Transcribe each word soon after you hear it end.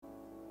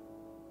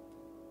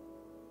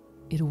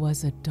It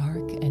was a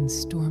dark and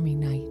stormy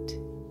night,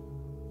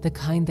 the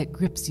kind that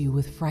grips you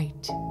with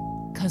fright,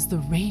 'cause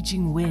the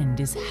raging wind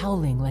is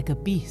howling like a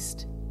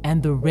beast,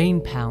 and the rain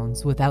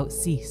pounds without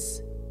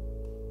cease.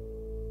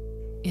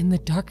 In the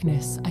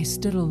darkness I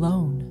stood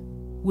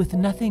alone, with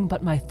nothing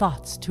but my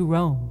thoughts to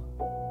roam,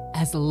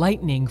 as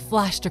lightning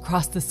flashed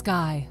across the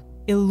sky,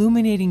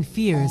 illuminating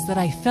fears that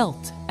I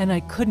felt and I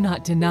could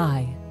not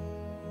deny.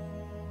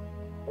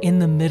 In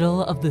the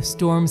middle of the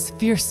storm's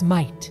fierce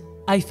might,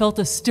 I felt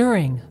a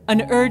stirring,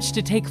 an urge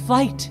to take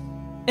flight,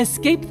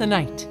 escape the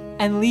night,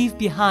 and leave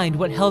behind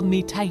what held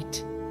me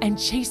tight, and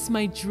chase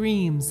my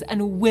dreams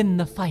and win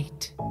the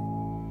fight.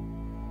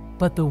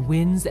 But the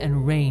winds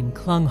and rain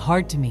clung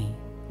hard to me,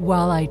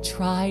 while I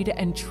tried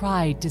and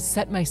tried to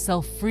set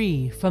myself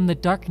free from the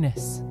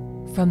darkness,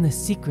 from the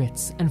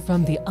secrets and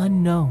from the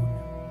unknown.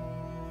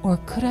 Or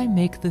could I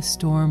make the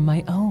storm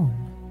my own?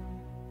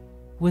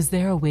 Was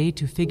there a way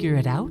to figure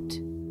it out?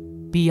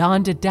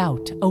 Beyond a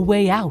doubt, a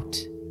way out.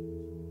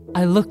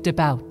 I looked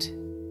about,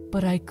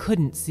 but I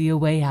couldn't see a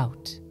way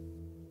out.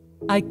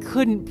 I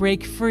couldn't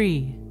break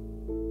free.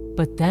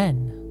 But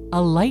then,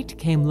 a light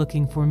came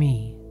looking for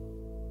me.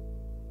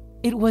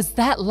 It was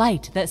that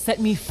light that set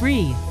me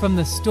free from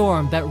the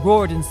storm that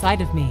roared inside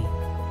of me.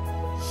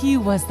 He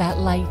was that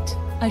light,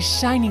 a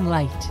shining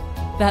light,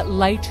 that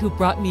light who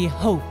brought me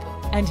hope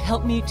and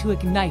helped me to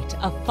ignite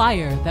a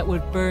fire that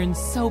would burn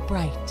so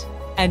bright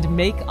and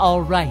make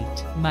all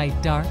right my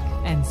dark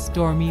and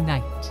stormy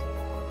night.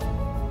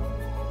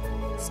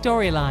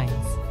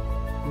 Storylines.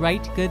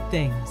 Write good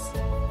things.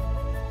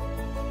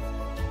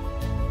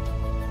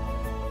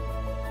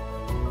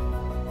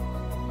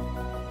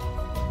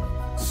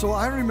 So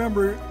I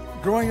remember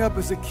growing up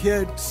as a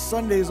kid,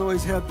 Sundays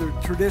always had their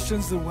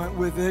traditions that went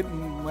with it,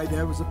 and my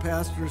dad was a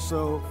pastor,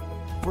 so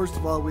first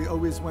of all, we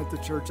always went to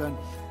church on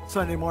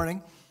Sunday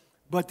morning.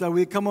 But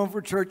we'd come home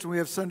for church and we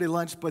have Sunday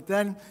lunch, but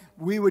then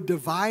we would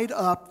divide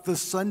up the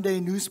Sunday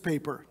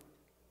newspaper.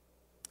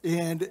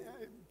 And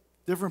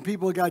different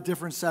people got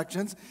different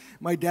sections.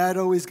 My dad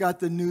always got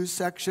the news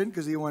section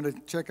because he wanted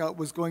to check out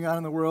what's going on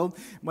in the world.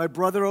 My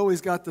brother always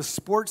got the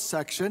sports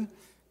section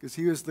because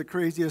he was the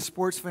craziest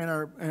sports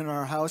fan in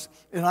our house.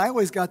 And I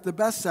always got the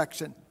best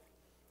section.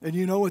 And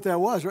you know what that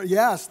was, right?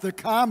 Yes, the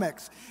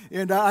comics.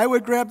 And I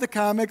would grab the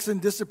comics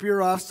and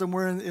disappear off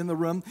somewhere in the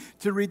room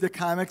to read the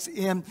comics.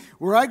 And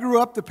where I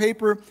grew up, the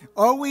paper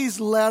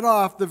always led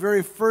off the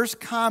very first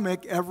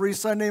comic every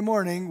Sunday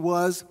morning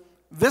was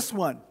this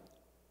one,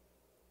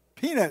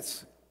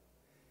 Peanuts.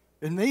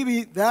 And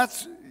maybe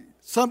that's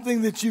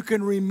something that you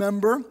can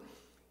remember.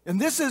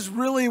 And this is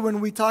really when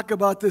we talk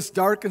about this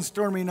dark and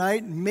stormy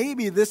night,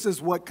 maybe this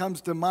is what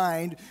comes to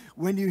mind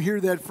when you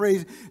hear that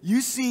phrase. You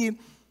see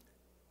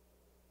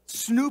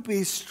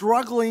Snoopy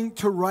struggling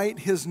to write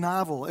his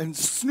novel. And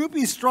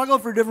Snoopy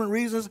struggled for different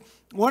reasons.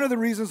 One of the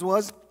reasons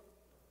was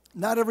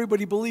not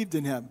everybody believed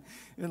in him.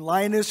 And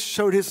Linus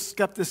showed his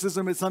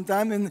skepticism at some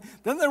time. And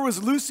then there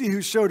was Lucy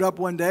who showed up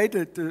one day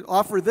to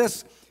offer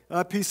this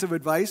piece of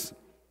advice.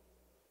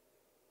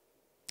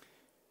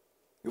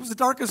 It was a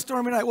dark and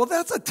stormy night. Well,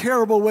 that's a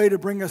terrible way to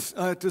bring us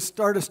to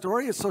start a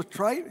story. It's so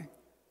trite.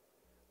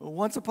 Well,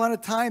 once upon a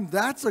time,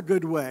 that's a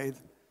good way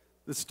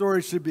the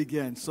story should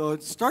begin. So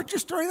start your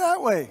story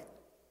that way.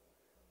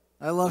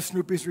 I love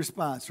Snoopy's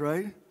response,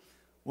 right?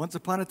 Once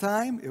upon a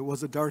time, it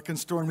was a dark and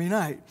stormy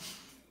night.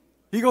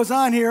 He goes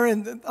on here,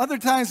 and other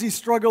times he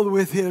struggled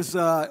with his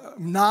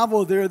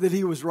novel there that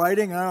he was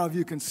writing. I don't know if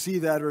you can see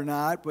that or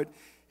not, but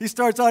he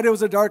starts out, it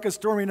was a dark and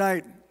stormy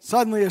night.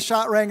 Suddenly a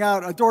shot rang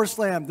out, a door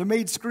slammed, the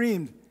maid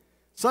screamed.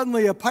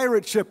 Suddenly a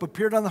pirate ship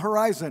appeared on the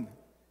horizon.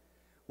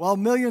 While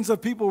millions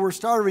of people were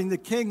starving, the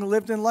king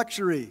lived in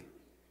luxury.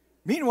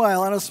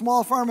 Meanwhile, on a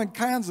small farm in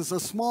Kansas, a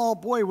small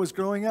boy was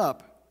growing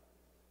up.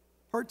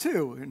 Part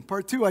two. In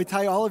part two, I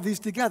tie all of these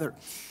together.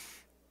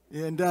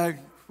 And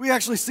we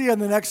actually see on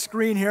the next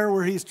screen here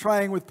where he's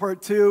trying with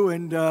part two,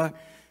 and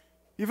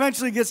he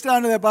eventually gets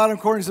down to that bottom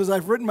corner and says,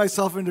 I've written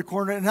myself into a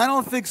corner. And I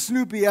don't think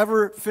Snoopy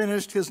ever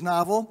finished his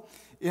novel.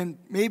 And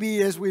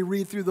maybe as we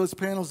read through those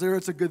panels there,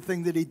 it's a good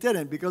thing that he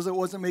didn't, because it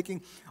wasn't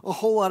making a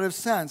whole lot of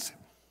sense.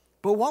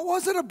 But what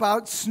was it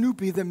about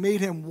Snoopy that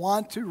made him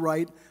want to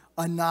write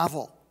a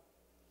novel?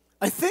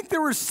 I think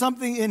there was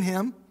something in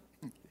him,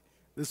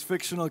 this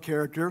fictional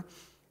character,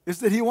 is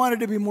that he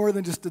wanted to be more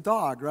than just a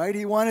dog, right?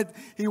 He wanted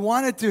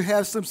to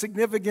have some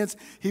significance.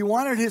 He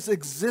wanted his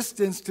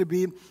existence to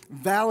be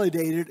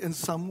validated in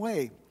some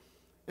way.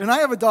 And I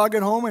have a dog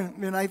at home,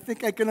 and I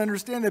think I can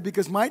understand that,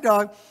 because my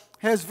dog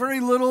has very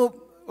little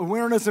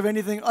awareness of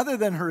anything other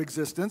than her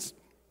existence.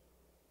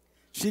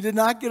 She did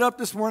not get up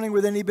this morning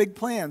with any big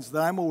plans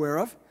that I'm aware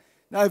of.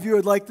 Now, if you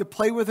would like to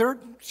play with her,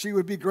 she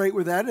would be great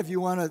with that. If you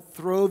want to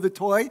throw the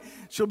toy,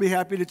 she'll be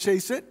happy to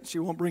chase it. She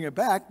won't bring it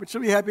back, but she'll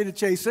be happy to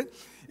chase it.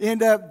 And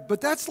but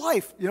that's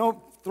life. You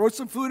know, throw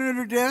some food in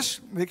her dish,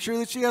 make sure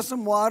that she has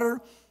some water,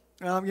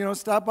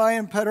 stop by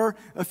and pet her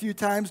a few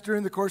times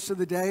during the course of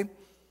the day.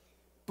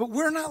 But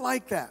we're not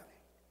like that.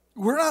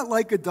 We're not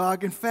like a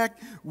dog. In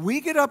fact, we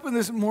get up in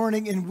this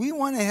morning and we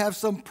want to have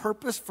some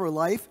purpose for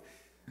life.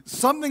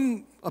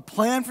 something, a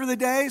plan for the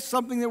day,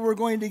 something that we're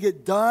going to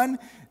get done.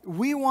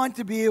 We want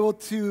to be able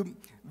to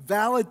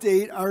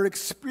validate our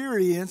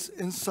experience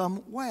in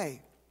some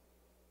way.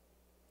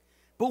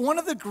 But one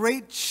of the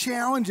great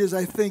challenges,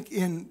 I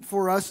think,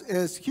 for us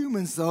as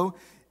humans, though,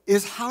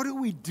 is how do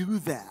we do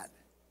that?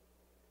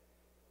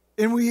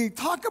 And we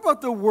talk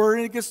about the word,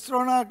 and it gets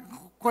thrown out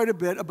quite a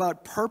bit,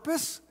 about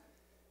purpose.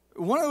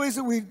 One of the ways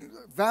that we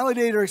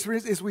validate our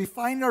experience is we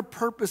find our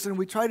purpose and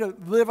we try to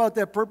live out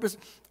that purpose,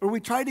 or we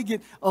try to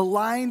get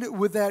aligned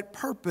with that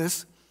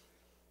purpose.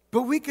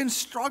 But we can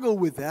struggle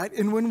with that.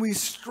 And when we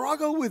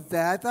struggle with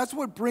that, that's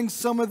what brings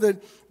some of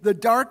the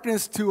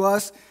darkness to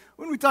us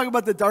when we talk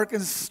about the dark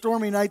and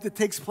stormy night that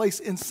takes place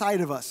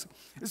inside of us.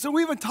 And so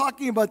we've been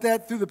talking about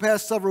that through the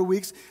past several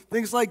weeks.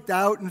 Things like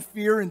doubt and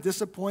fear and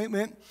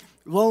disappointment,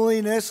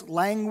 loneliness,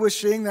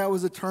 languishing, that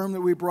was a term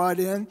that we brought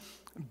in,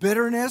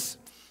 bitterness.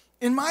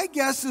 And my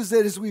guess is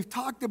that as we've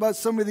talked about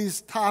some of these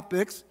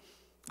topics,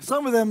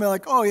 some of them are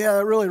like, oh yeah,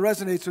 that really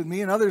resonates with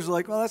me. And others are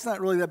like, well, that's not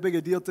really that big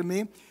a deal to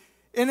me.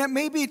 And it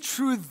may be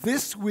true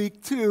this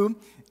week too,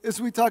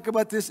 as we talk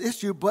about this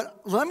issue.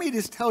 But let me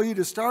just tell you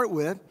to start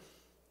with,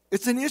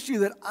 it's an issue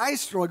that I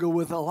struggle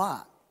with a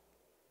lot.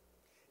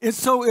 And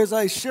so as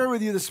I share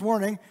with you this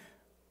morning,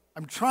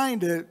 I'm trying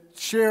to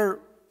share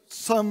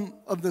some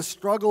of the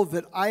struggle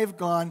that I've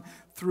gone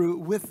through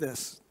with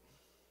this.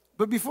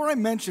 But before I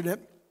mention it,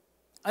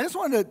 I just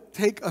want to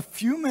take a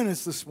few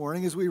minutes this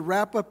morning as we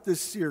wrap up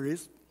this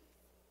series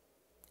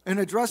and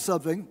address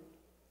something.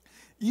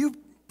 You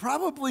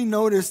probably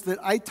noticed that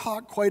I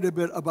talk quite a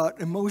bit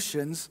about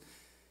emotions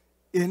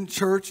in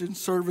church, in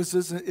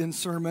services, in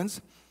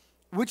sermons,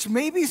 which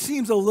maybe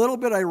seems a little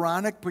bit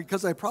ironic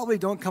because I probably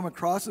don't come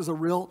across as a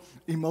real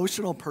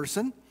emotional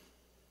person,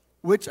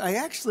 which I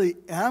actually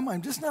am.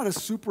 I'm just not a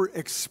super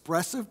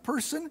expressive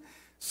person.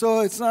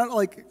 So it's not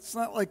like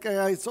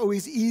it's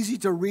always easy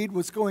to read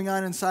what's going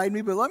on inside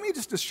me. But let me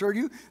just assure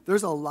you,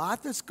 there's a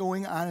lot that's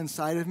going on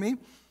inside of me.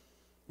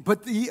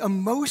 But the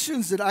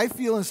emotions that I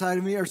feel inside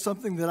of me are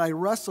something that I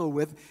wrestle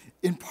with.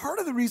 And part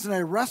of the reason I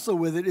wrestle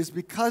with it is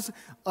because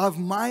of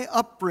my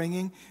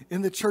upbringing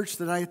in the church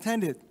that I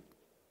attended.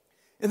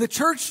 In the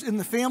church, in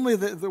the family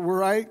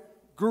where I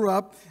grew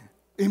up,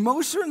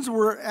 emotions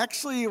were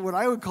actually what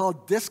I would call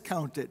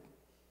discounted.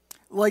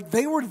 Like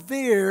they were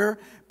there,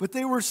 but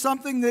they were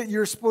something that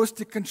you're supposed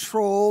to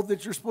control,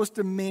 that you're supposed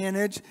to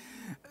manage.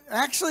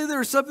 Actually, they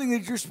were something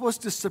that you're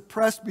supposed to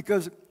suppress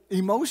because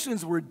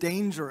emotions were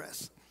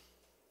dangerous.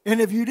 And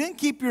if you didn't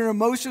keep your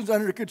emotions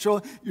under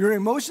control, your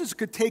emotions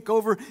could take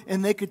over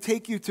and they could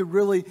take you to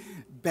really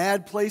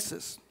bad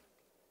places.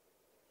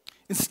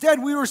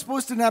 Instead, we were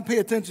supposed to not pay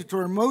attention to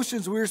our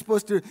emotions. We were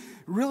supposed to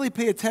really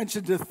pay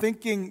attention to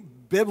thinking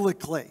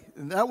biblically.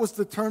 And that was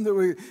the term that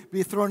would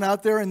be thrown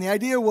out there. And the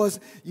idea was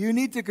you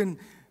need to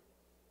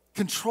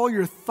control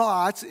your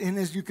thoughts. And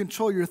as you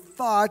control your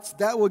thoughts,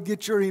 that will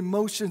get your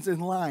emotions in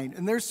line.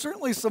 And there's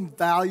certainly some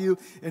value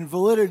and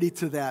validity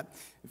to that.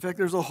 In fact,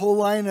 there's a whole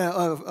line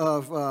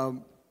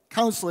of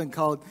counseling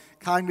called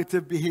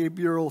cognitive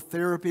behavioral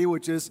therapy,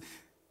 which is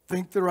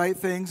think the right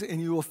things and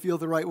you will feel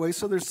the right way.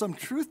 So there's some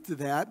truth to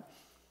that.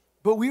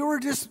 But we were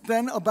just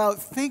then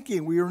about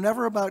thinking. We were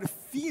never about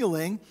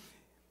feeling.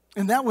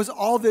 And that was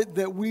all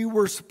that we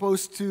were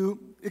supposed to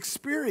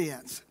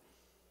experience.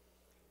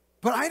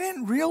 But I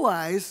didn't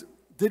realize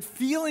that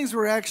feelings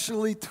were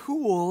actually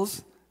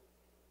tools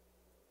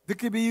that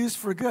could be used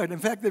for good. In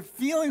fact, that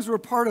feelings were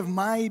part of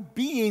my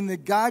being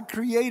that God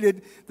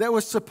created that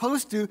was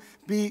supposed to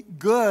be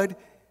good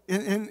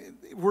and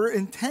were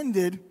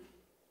intended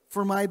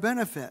for my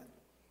benefit.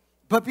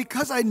 But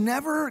because I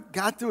never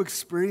got to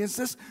experience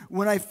this,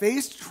 when I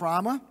faced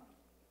trauma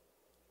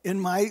in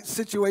my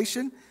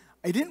situation,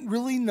 I didn't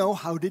really know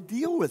how to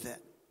deal with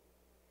it.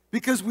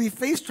 Because we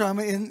face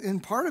trauma,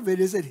 and part of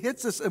it is it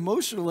hits us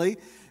emotionally,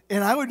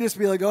 and I would just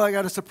be like, oh, I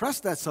got to suppress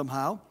that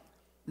somehow,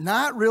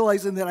 not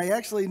realizing that I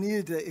actually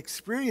needed to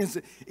experience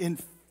it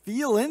and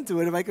feel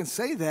into it, if I can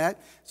say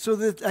that, so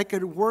that I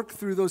could work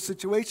through those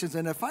situations.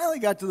 And I finally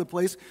got to the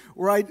place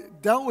where I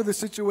dealt with a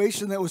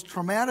situation that was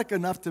traumatic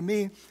enough to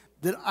me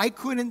that I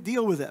couldn't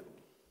deal with it.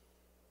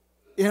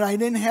 And I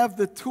didn't have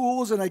the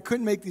tools, and I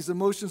couldn't make these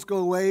emotions go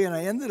away, and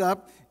I ended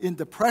up in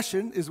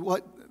depression is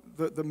what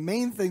the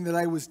main thing that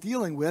I was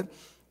dealing with.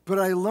 But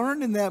I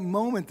learned in that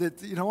moment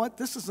that, you know what,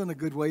 this isn't a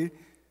good way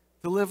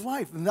to live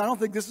life. And I don't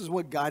think this is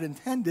what God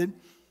intended.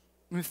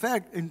 In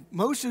fact,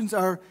 emotions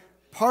are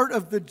part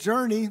of the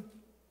journey.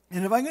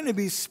 And if I'm going to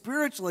be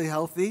spiritually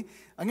healthy,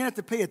 I'm going to have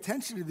to pay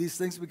attention to these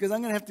things because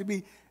I'm going to have to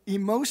be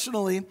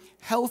emotionally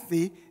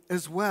healthy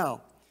as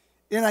well.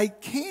 And I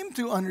came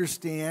to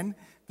understand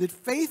that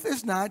faith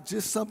is not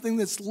just something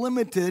that's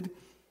limited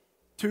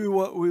to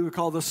what we would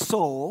call the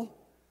soul,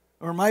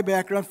 or my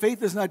background.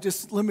 Faith is not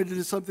just limited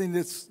to something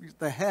that's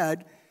the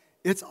head.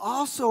 It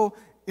also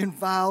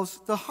involves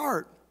the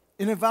heart.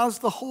 It involves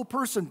the whole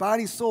person,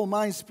 body, soul,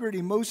 mind, spirit,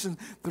 emotions.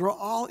 They're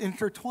all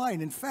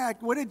intertwined. In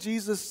fact, what did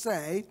Jesus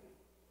say?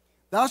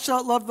 Thou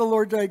shalt love the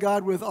Lord thy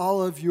God with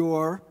all of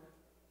your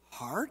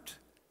heart.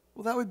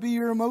 Well, that would be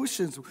your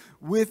emotions.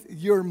 With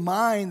your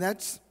mind,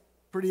 that's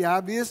pretty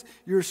obvious.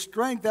 Your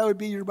strength, that would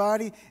be your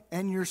body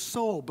and your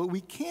soul. But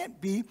we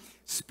can't be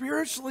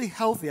spiritually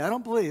healthy. I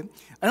don't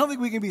think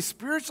we can be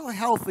spiritually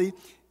healthy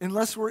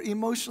unless we're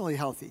emotionally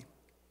healthy.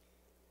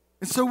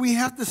 And so we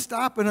have to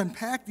stop and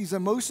unpack these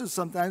emotions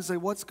sometimes and say,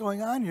 what's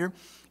going on here?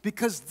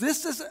 Because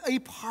this is a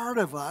part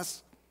of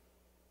us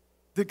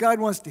that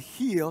God wants to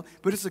heal,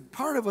 but it's a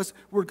part of us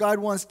where God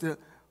wants to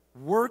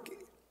work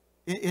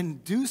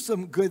and do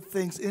some good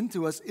things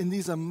into us in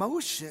these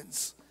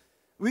emotions.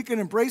 We can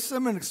embrace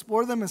them and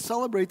explore them and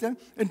celebrate them.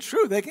 And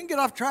true, they can get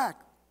off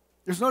track.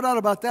 There's no doubt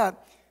about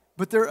that.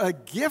 But they're a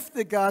gift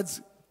that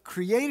God's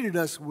created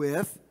us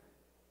with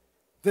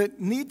that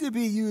need to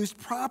be used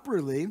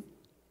properly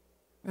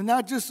and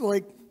not just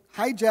like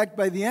hijacked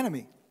by the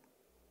enemy.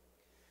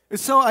 And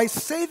so I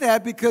say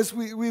that because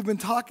we've been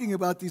talking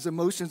about these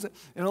emotions.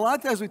 And a lot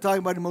of times we talk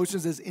about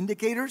emotions as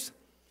indicators.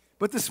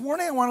 But this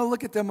morning I want to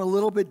look at them a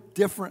little bit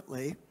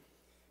differently.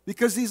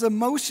 Because these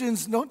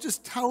emotions don't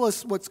just tell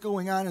us what's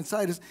going on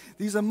inside us.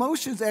 These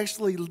emotions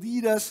actually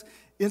lead us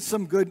in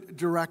some good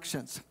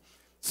directions.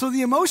 So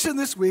the emotion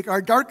this week,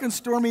 our dark and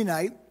stormy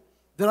night,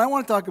 that I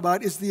want to talk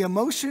about is the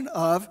emotion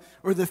of,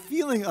 or the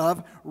feeling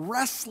of,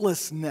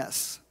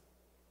 restlessness.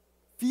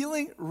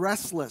 Feeling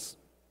restless.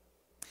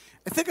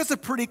 I think it's a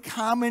pretty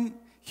common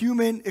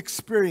human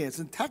experience.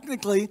 And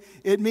technically,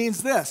 it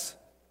means this: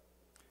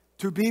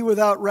 to be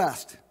without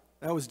rest.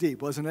 That was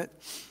deep, wasn't it?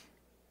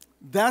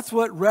 That's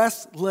what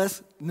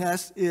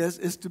restlessness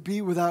is to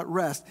be without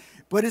rest.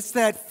 But it's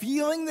that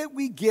feeling that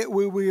we get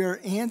where we are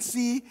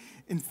antsy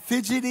and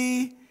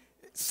fidgety,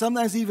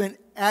 sometimes even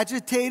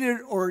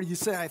agitated, or you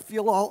say, I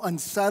feel all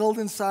unsettled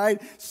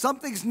inside.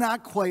 Something's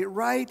not quite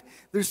right.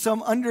 There's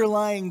some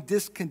underlying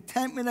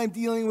discontentment I'm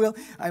dealing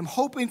with. I'm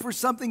hoping for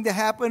something to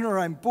happen, or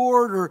I'm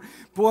bored, or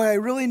boy, I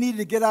really need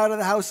to get out of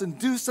the house and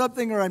do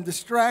something, or I'm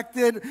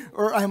distracted,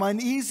 or I'm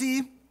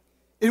uneasy.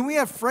 And we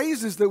have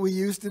phrases that we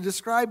use to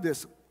describe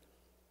this.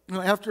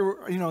 After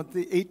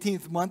the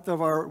 18th month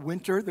of our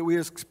winter that we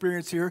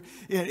experience here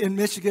in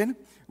Michigan,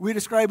 we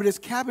describe it as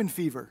cabin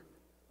fever.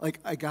 Like,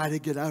 I got to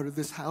get out of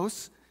this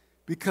house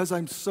because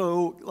I'm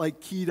so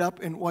keyed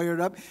up and wired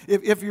up.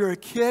 If you're a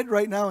kid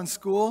right now in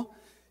school,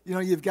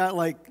 you've got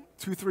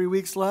 2-3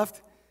 weeks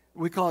left.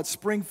 We call it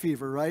spring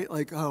fever, right?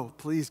 Like, oh,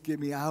 please get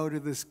me out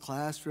of this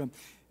classroom.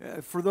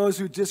 For those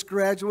who just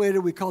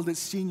graduated, we called it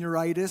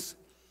senioritis.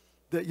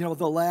 That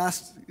the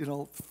last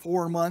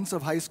 4 months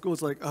of high school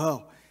is like,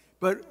 oh.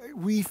 But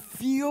we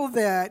feel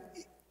that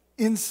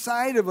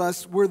inside of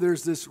us where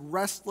there's this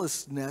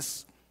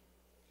restlessness.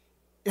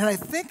 And I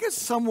think it's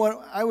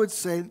somewhat, I would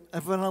say,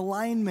 of an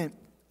alignment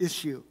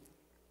issue.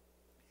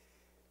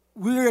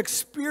 We're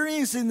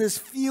experiencing this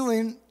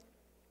feeling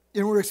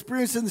and we're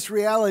experiencing this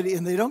reality,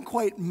 and they don't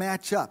quite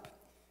match up.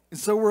 And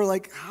so we're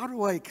like, how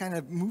do I kind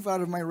of move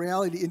out of my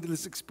reality into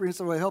this experience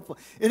that will be helpful?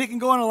 And it can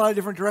go in a lot of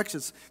different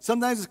directions.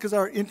 Sometimes it's because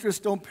our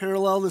interests don't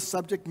parallel the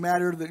subject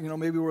matter that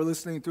maybe we're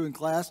listening to in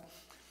class.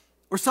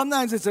 Or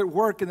sometimes it's at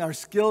work and our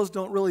skills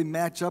don't really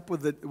match up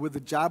with the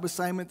job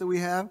assignment that we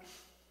have.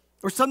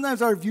 Or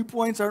sometimes our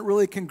viewpoints aren't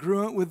really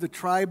congruent with the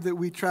tribe that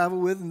we travel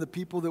with and the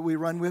people that we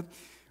run with.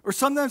 Or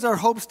sometimes our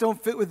hopes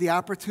don't fit with the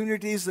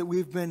opportunities that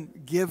we've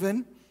been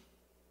given.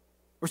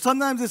 Or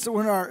sometimes it's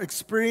when our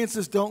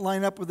experiences don't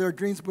line up with our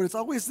dreams, but it's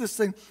always this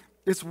thing.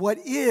 It's what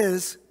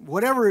is,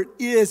 whatever it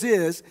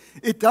is,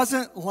 it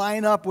doesn't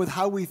line up with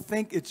how we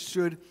think it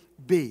should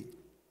be.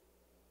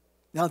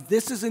 Now,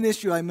 this is an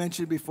issue I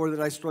mentioned before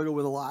that I struggle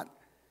with a lot.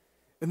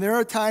 And there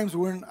are times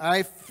when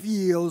I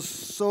feel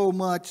so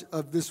much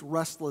of this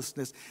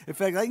restlessness. In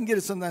fact, I can get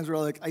it sometimes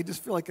where I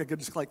just feel like I could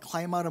just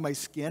climb out of my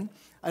skin.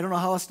 I don't know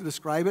how else to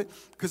describe it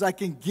because I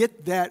can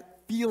get that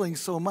feeling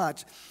so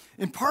much.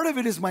 And part of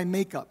it is my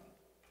makeup.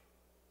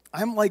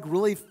 I'm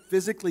really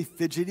physically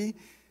fidgety.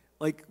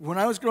 When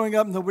I was growing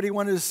up, nobody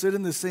wanted to sit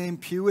in the same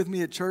pew with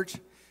me at church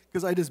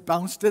because I just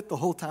bounced it the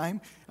whole time.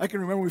 I can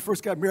remember when we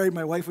first got married,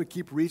 my wife would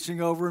keep reaching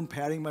over and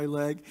patting my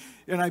leg,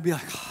 and I'd be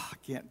like, oh, I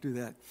can't do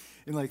that.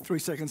 And 3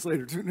 seconds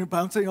later,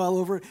 bouncing all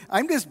over.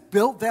 I'm just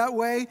built that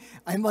way.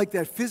 I'm like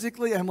that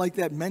physically. I'm like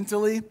that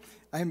mentally.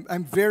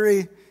 I'm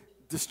very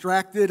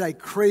distracted. I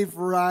crave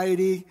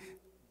variety.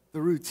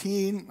 The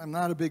routine, I'm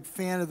not a big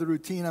fan of the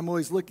routine. I'm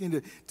always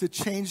looking to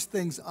change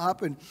things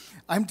up, and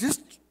I'm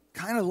just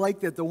kind of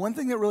like that. The one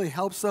thing that really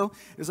helps, though,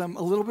 is I'm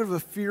a little bit of a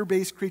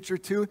fear-based creature,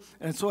 too,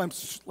 and so I'm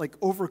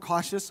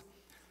overcautious,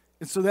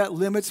 and so that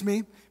limits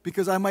me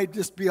because I might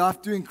just be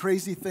off doing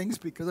crazy things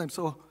because I'm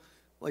so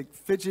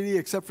fidgety,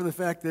 except for the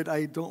fact that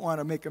I don't want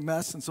to make a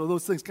mess, and so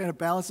those things kind of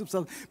balance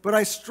themselves. But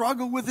I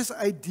struggle with this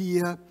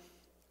idea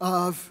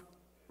of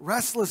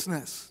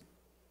restlessness.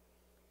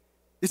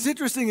 It's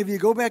interesting, if you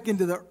go back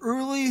into the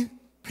early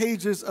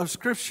pages of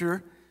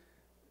Scripture,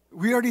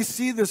 we already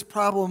see this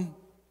problem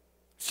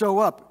show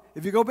up.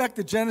 If you go back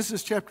to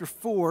Genesis chapter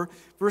 4,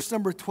 verse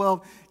number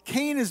 12,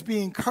 Cain is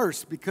being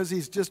cursed because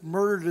he's just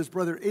murdered his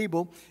brother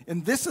Abel.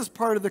 And this is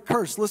part of the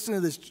curse. Listen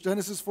to this,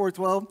 Genesis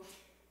 4:12.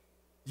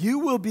 You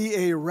will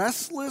be a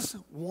restless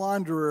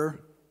wanderer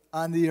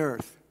on the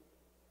earth.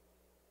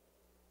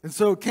 And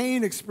so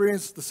Cain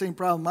experienced the same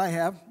problem I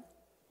have.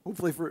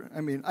 Hopefully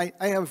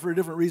I have it for a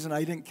different reason.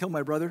 I didn't kill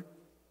my brother.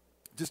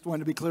 Just wanted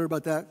to be clear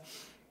about that.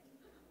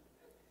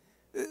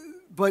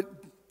 But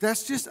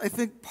that's just, I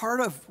think, part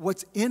of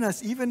what's in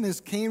us, even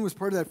as Cain was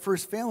part of that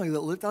first family that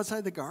lived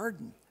outside the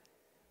garden.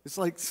 It's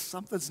like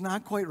something's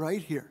not quite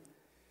right here.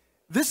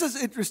 This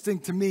is interesting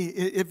to me.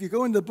 If you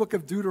go in the book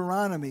of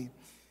Deuteronomy,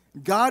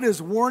 God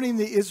is warning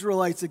the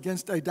Israelites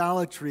against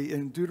idolatry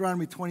in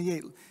Deuteronomy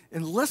 28.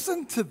 And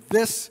listen to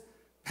this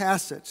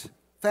passage.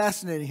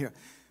 Fascinating here.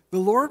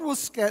 Then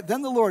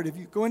the Lord, if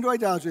you go into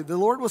idolatry, the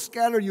Lord will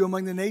scatter you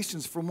among the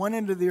nations from one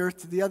end of the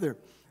earth to the other.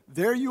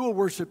 There you will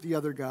worship the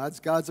other gods,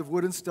 gods of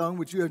wood and stone,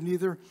 which you have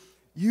neither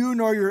you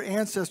nor your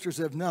ancestors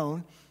have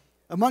known.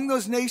 Among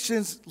those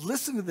nations,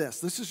 listen to this.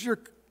 This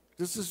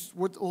is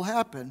what will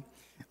happen.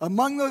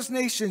 Among those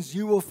nations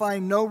you will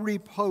find no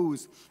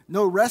repose,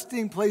 no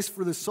resting place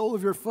for the sole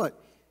of your foot.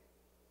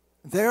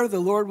 There the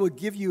Lord will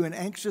give you an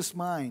anxious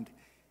mind,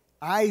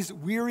 eyes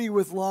weary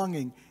with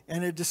longing,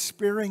 and a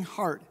despairing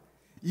heart.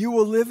 You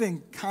will live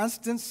in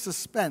constant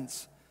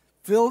suspense,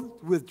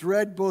 filled with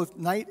dread both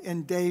night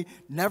and day,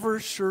 never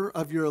sure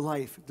of your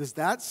life. Does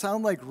that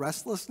sound like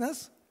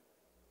restlessness?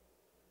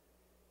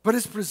 But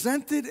it's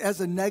presented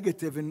as a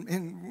negative,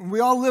 and we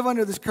all live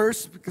under this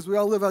curse because we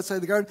all live outside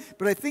the garden.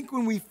 But I think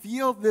when we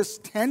feel this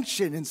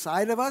tension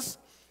inside of us,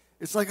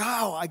 it's like,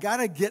 oh, I got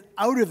to get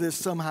out of this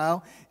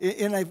somehow.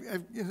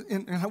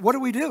 And what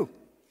do?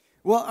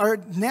 Well, our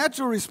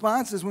natural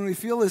response is when we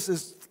feel this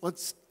is,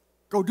 let's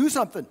go do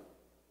something.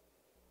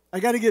 I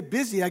got to get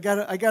busy. I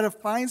got to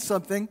find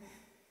something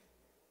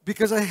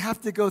because I have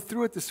to go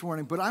through it this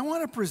morning. But I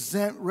want to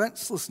present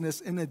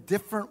restlessness in a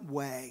different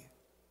way.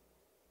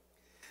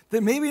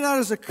 That maybe not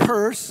as a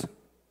curse,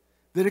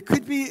 that it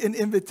could be an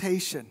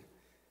invitation.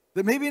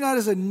 That maybe not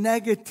as a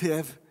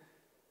negative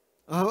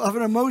of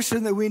an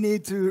emotion that we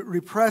need to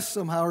repress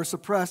somehow or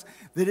suppress,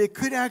 that it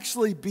could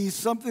actually be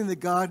something that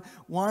God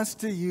wants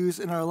to use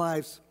in our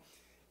lives.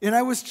 And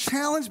I was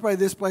challenged by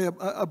this by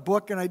a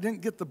book, and I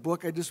didn't get the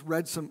book. I just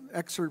read some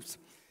excerpts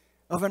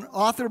of an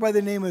author by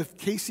the name of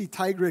Casey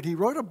Tigert. He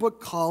wrote a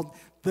book called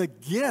The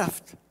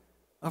Gift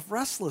of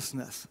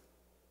Restlessness.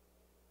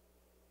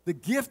 The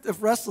Gift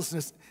of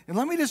Restlessness. And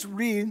let me just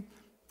read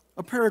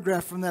a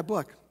paragraph from that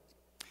book.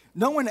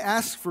 No one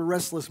asks for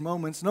restless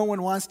moments. No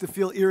one wants to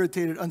feel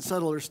irritated,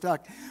 unsettled, or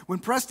stuck. When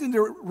pressed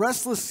into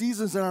restless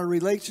seasons in our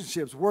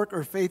relationships, work,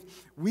 or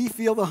faith, we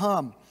feel the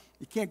hum.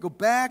 You can't go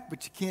back,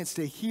 but you can't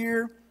stay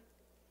here.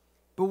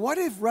 But what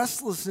if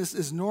restlessness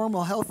is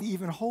normal, healthy,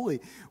 even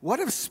holy? What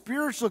if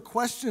spiritual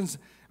questions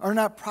are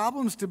not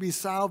problems to be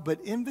solved,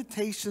 but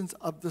invitations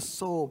of the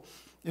soul?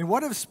 And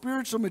what if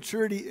spiritual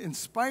maturity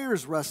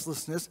inspires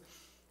restlessness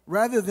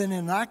rather than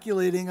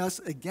inoculating us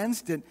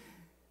against it?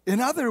 In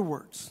other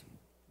words,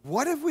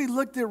 what if we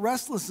looked at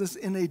restlessness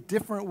in a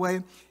different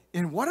way?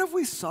 And what if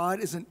we saw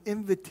it as an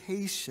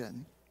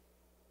invitation?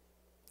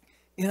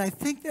 And I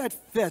think that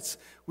fits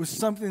with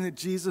something that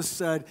Jesus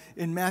said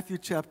in Matthew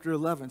chapter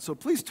 11. So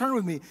please turn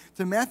with me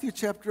to Matthew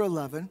chapter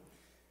 11.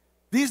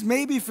 These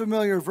may be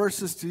familiar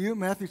verses to you,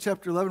 Matthew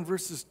chapter 11,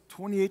 verses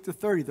 28 to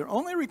 30. They're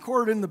only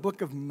recorded in the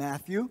book of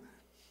Matthew,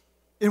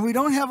 and we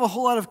don't have a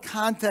whole lot of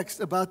context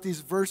about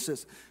these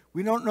verses.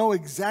 We don't know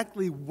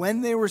exactly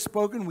when they were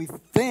spoken. We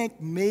think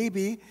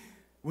maybe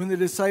when the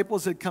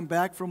disciples had come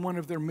back from one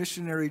of their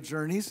missionary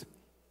journeys.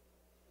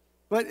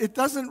 But it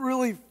doesn't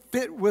really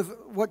fit with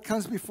what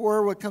comes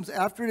before, what comes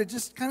after it. It's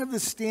just kind of the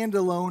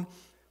standalone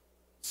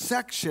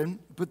section,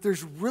 but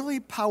there's really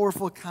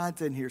powerful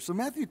content here. So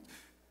Matthew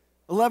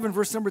 11,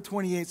 verse number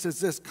 28 says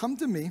this, "Come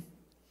to me,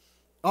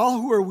 all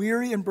who are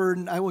weary and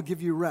burdened, I will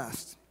give you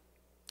rest."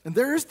 And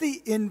there's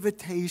the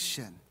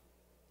invitation.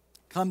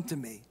 Come to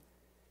me.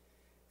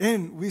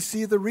 And we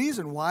see the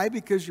reason. Why?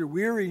 Because you're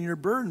weary and you're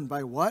burdened.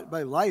 By what?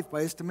 By life,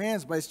 by its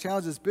demands, by its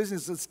challenges,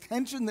 business, its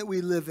tension that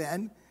we live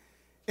in.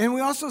 And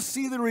we also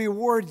see the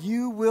reward.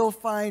 You will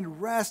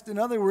find rest. In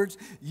other words,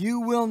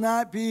 you will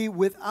not be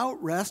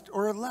without rest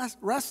or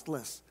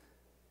restless.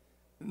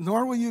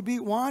 Nor will you be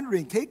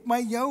wandering. Take my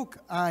yoke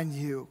on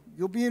you.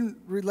 You'll be in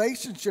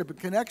relationship and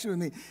connection with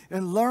me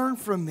and learn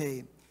from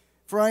me.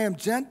 For I am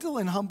gentle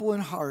and humble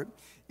in heart,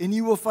 and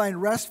you will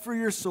find rest for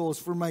your souls.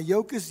 For my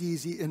yoke is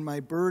easy and my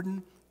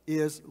burden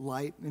is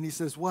light. And he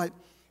says what?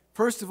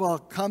 First of all,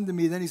 come to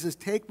me. Then he says,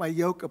 take my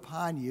yoke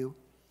upon you.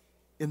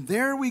 And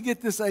there we get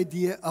this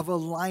idea of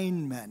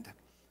alignment.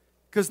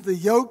 Because the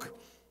yoke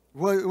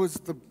was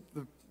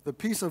the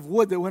piece of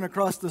wood that went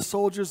across the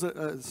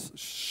soldiers'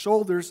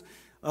 shoulders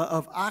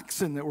of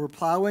oxen that were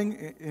plowing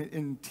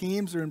in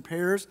teams or in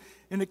pairs.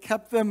 And it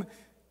kept them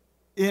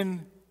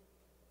in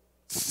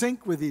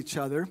sync with each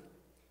other.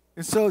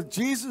 And so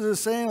Jesus is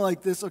saying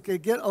like this, okay,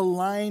 get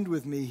aligned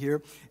with me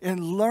here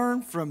and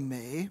learn from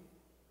me,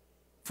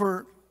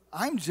 for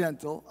I'm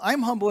gentle,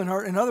 I'm humble in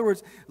heart. In other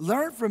words,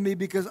 learn from me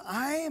because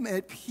I am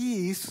at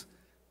peace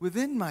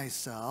within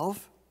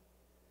myself,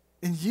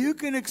 and you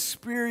can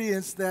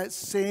experience that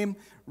same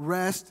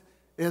rest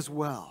as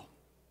well.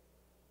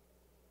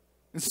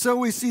 And so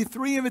we see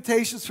three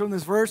invitations from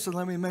this verse, and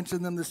let me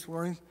mention them this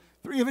morning.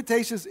 Three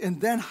invitations, and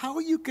then how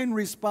you can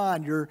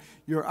respond, your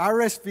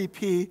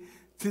RSVP,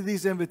 to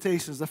these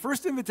invitations. The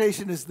first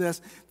invitation is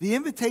this, the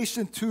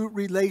invitation to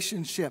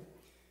relationship.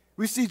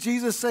 We see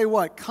Jesus say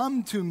what?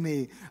 Come to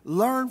me,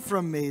 learn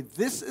from me.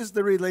 This is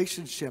the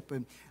relationship.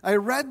 And I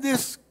read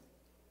this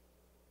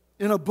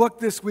in a book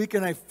this week,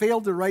 and I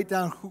failed to write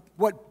down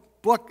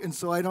what book, and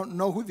so I don't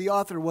know who the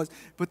author was.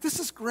 But this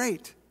is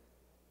great.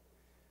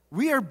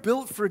 We are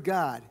built for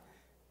God.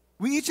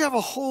 We each have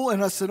a hole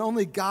in us that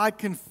only God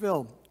can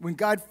fill. When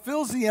God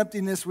fills the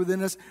emptiness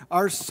within us,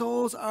 our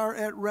souls are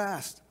at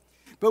rest.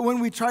 But when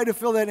we try to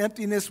fill that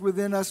emptiness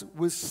within us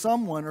with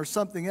someone or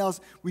something else,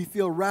 we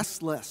feel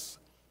restless.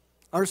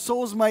 Our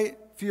souls might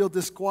feel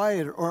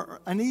disquiet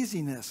or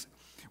uneasiness.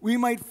 We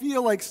might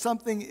feel like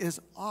something is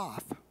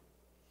off.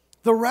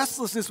 The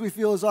restlessness we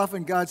feel is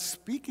often God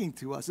speaking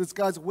to us. It's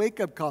God's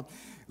wake-up call,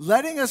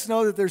 letting us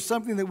know that there's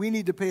something that we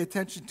need to pay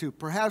attention to.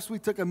 Perhaps we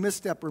took a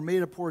misstep or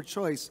made a poor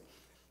choice.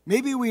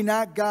 Maybe we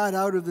knocked God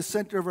out of the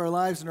center of our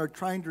lives and are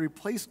trying to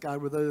replace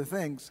God with other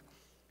things.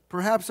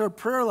 Perhaps our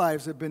prayer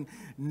lives have been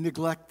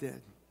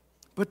neglected.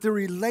 But the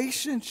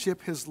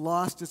relationship has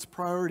lost its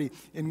priority.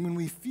 And when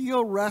we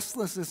feel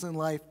restlessness in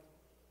life,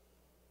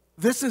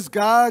 this is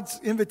God's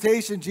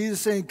invitation.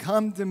 Jesus saying,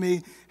 come to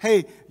me.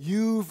 Hey,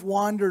 you've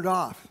wandered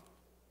off.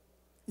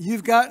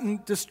 You've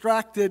gotten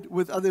distracted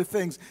with other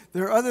things.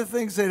 There are other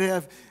things that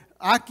have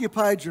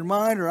occupied your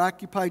mind or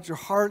occupied your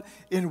heart,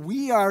 and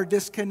we are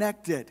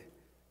disconnected.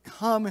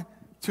 Come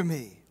to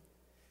me.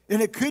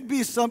 And it could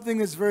be something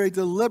that's very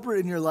deliberate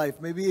in your life,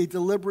 maybe a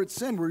deliberate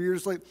sin where you're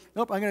just like,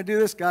 nope, I'm going to do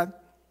this, God.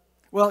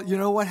 Well, you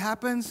know what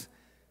happens?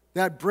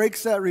 That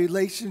breaks that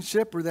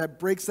relationship or that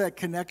breaks that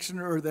connection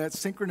or that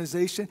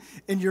synchronization,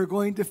 and you're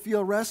going to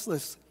feel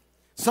restless.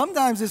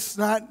 Sometimes it's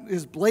not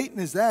as blatant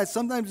as that.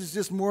 Sometimes it's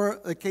just more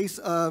a case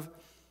of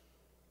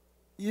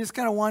you just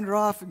kind of wander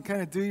off and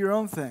kind of do your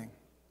own thing.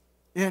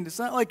 And it's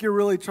not like you're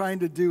really trying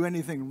to do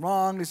anything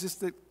wrong. It's just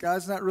that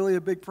God's not really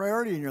a big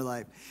priority in your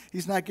life.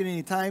 He's not getting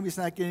any time. He's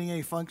not getting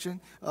any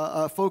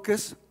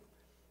focus.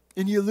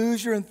 And you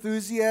lose your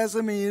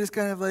enthusiasm, and you just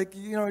kind of like,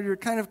 you're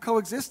kind of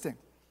coexisting.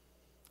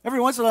 Every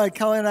once in a while,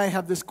 Kelly and I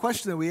have this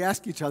question that we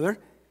ask each other.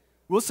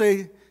 We'll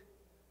say,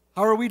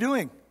 how are we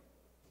doing?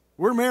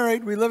 We're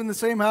married. We live in the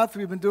same house.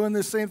 We've been doing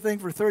this same thing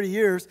for 30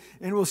 years.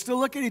 And we'll still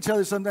look at each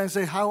other sometimes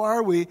and say, how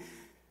are we?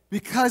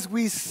 Because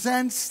we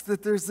sense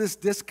that there's this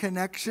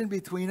disconnection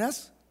between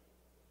us.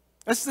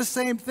 That's the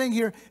same thing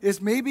here,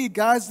 is maybe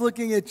God's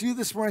looking at you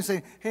this morning and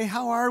saying, hey,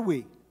 how are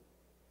we?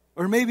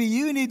 Or maybe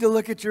you need to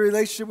look at your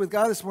relationship with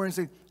God this morning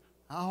and say,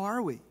 how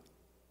are we?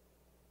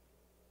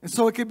 And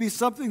so it could be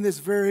something that's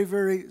very,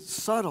 very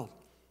subtle.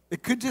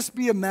 It could just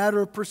be a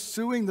matter of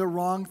pursuing the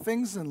wrong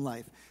things in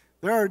life.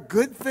 There are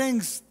good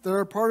things that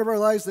are part of our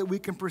lives that we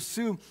can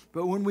pursue,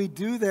 but when we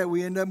do that,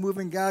 we end up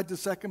moving God to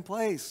second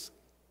place.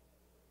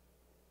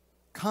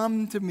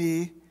 Come to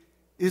me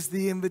is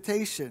the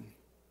invitation.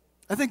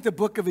 I think the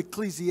book of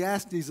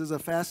Ecclesiastes is a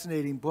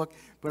fascinating book,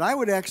 but I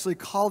would actually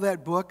call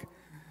that book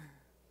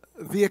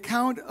the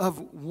account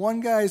of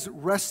one guy's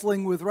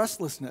wrestling with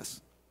restlessness.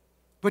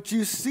 But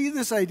you see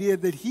this idea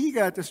that he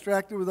got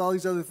distracted with all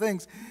these other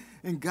things,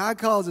 and God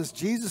calls us,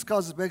 Jesus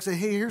calls us back and says,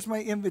 hey, here's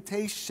my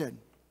invitation.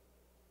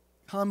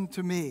 Come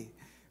to me.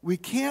 We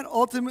can't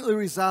ultimately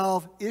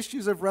resolve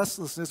issues of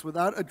restlessness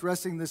without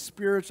addressing the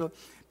spiritual,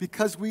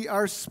 because we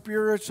are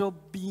spiritual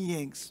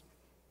beings.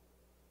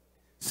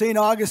 St.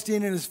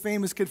 Augustine in his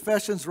famous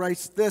Confessions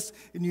writes this,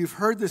 and you've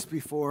heard this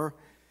before,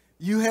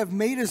 you have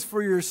made us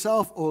for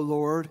yourself, O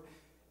Lord,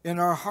 and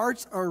our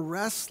hearts are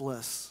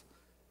restless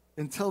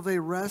until they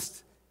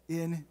rest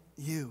in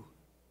you.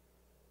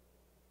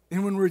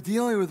 And when we're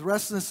dealing with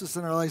restlessness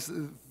in our lives,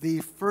 the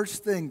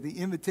first thing, the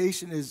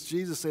invitation is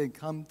Jesus saying,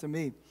 come to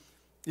me.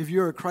 If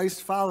you're a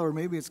Christ follower,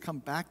 maybe it's come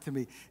back to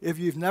me. If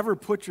you've never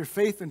put your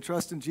faith and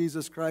trust in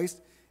Jesus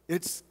Christ,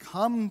 it's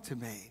come to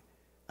me.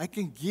 I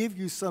can give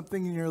you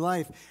something in your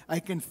life. I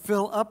can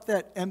fill up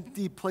that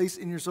empty place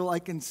in your soul. I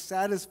can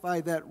satisfy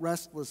that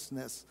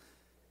restlessness.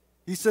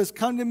 He says,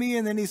 come to me,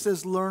 and then he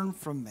says, learn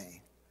from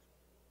me.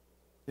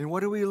 And what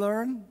do we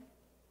learn?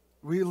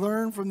 We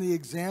learn from the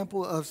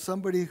example of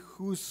somebody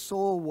whose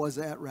soul was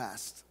at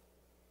rest.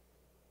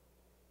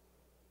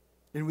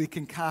 And we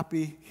can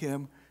copy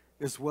him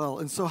as well.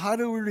 And so how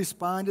do we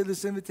respond to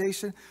this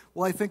invitation?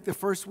 Well, I think the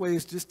first way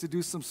is just to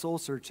do some soul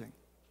searching.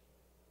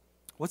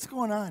 What's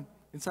going on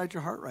inside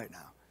your heart right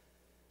now?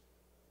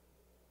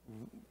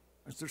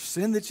 Is there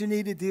sin that you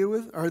need to deal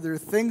with? Are there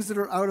things that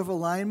are out of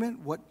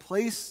alignment? What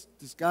place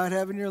does God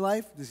have in your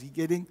life? Is he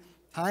getting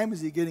time? Is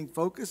he getting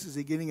focus? Is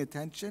he getting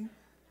attention?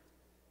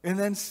 And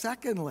then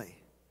secondly,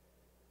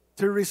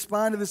 to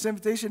respond to this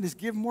invitation is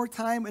give more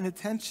time and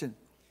attention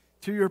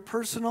to your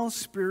personal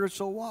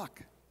spiritual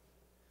walk.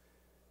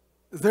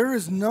 There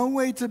is no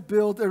way to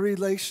build a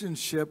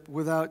relationship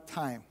without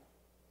time.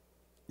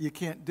 You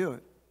can't do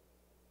it.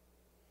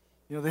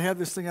 They have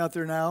this thing out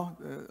there now,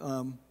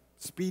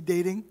 speed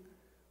dating,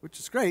 which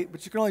is great,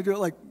 but you can only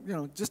do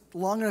it just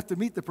long enough to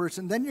meet the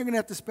person. Then you're going to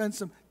have to spend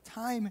some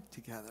time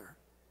together.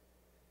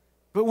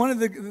 But one of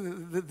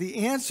the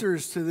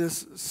answers to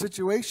this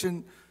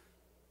situation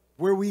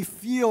where we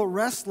feel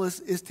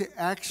restless is to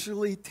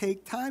actually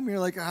take time. You're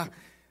like,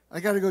 I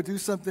got to go do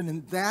something,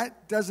 and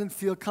that doesn't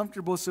feel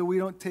comfortable, so we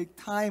don't take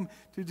time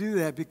to do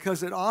that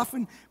because it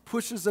often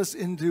pushes us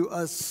into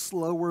a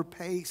slower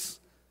pace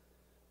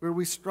where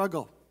we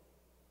struggle.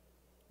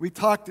 We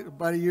talked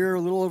about a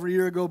little over a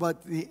year ago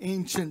about the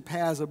ancient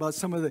paths, about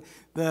some of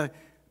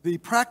the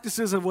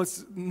practices of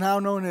what's now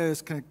known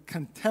as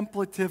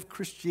contemplative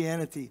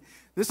Christianity.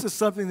 This is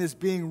something that's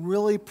being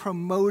really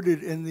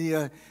promoted in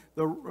the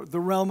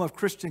realm of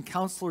Christian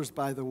counselors,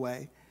 by the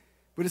way.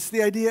 But it's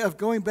the idea of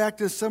going back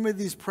to some of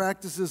these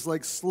practices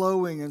like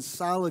slowing and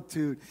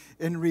solitude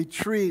and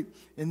retreat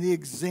and the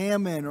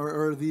examine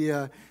or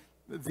the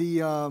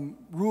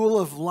rule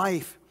of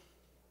life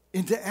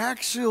into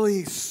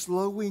actually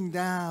slowing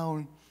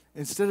down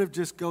instead of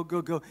just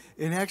go,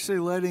 and actually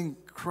letting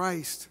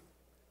Christ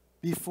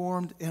be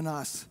formed in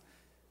us.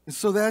 And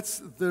so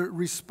that's the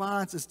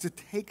response, is to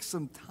take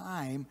some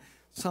time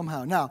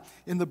somehow. Now,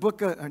 in the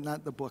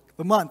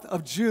month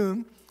of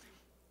June,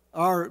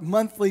 our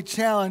monthly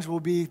challenge will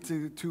be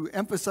to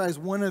emphasize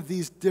one of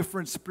these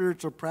different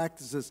spiritual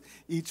practices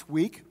each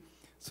week.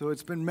 So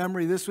it's been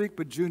memory this week,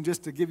 but June,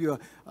 just to give you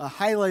a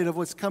highlight of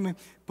what's coming,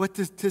 but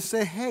to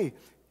say, hey,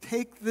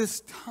 take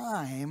this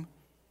time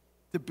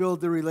to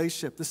build the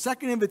relationship. The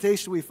second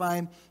invitation we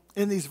find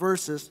in these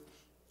verses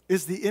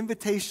is the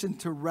invitation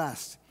to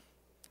rest.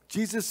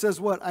 Jesus says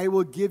what? I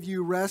will give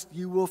you rest.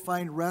 You will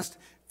find rest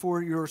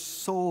for your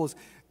souls.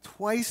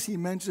 Twice he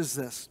mentions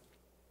this.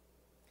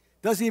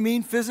 Does he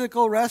mean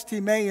physical rest?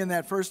 He may in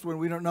that first one.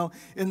 We don't know.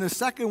 In the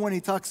second one,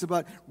 he talks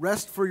about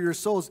rest for your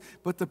souls.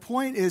 But the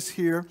point is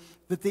here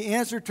that the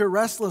answer to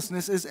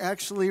restlessness is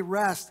actually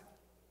rest.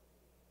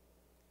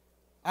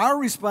 Our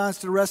response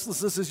to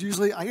restlessness is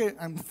usually,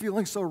 I'm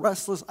feeling so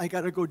restless, I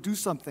got to go do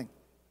something.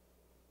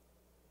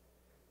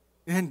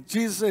 And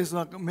Jesus says,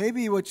 look,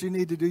 maybe what you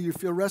need to do, you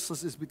feel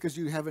restless, is because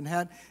you haven't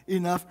had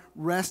enough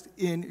rest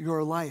in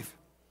your life.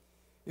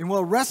 And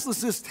while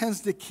restlessness tends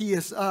to key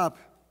us up,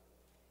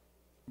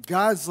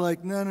 God's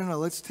like, no,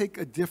 let's take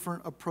a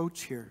different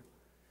approach here.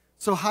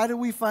 So how do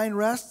we find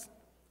rest?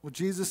 Well,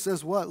 Jesus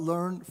says what?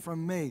 Learn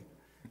from me.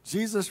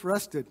 Jesus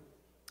rested.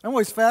 I'm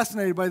always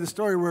fascinated by the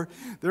story where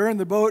they're in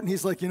the boat and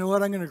he's like, you know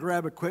what, I'm going to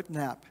grab a quick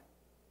nap.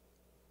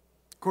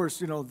 Of course,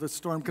 the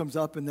storm comes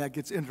up and that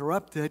gets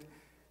interrupted.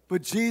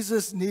 But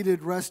Jesus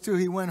needed rest too.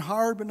 He went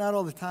hard, but not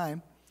all the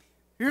time.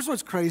 Here's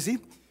what's crazy.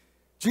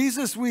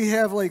 Jesus, we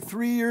have like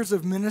 3 years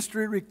of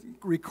ministry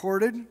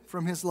recorded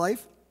from his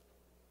life,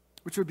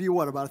 which would be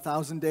what, about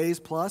 1,000 days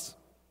plus?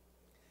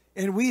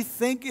 And we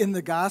think in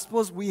the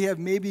Gospels we have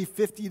maybe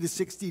 50 to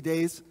 60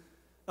 days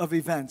of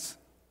events.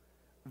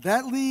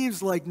 That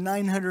leaves like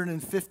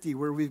 950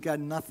 where we've got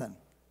nothing.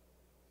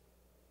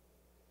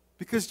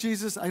 Because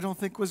Jesus, I don't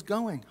think, was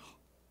going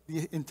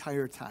the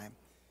entire time.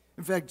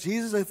 In fact,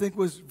 Jesus, I think,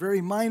 was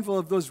very mindful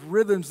of those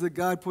rhythms that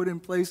God put in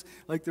place,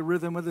 like the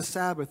rhythm of the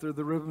Sabbath or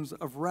the rhythms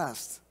of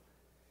rest.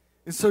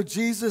 And so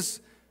Jesus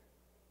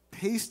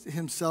paced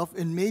himself,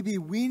 and maybe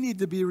we need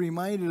to be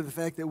reminded of the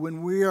fact that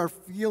when we are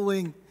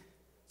feeling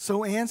so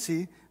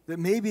antsy, that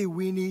maybe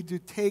we need to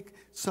take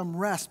some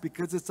rest,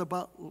 because it's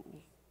about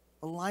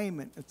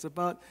alignment. It's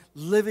about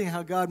living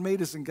how God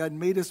made us, and God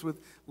made us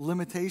with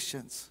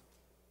limitations.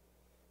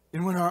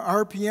 And when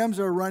our RPMs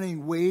are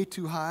running way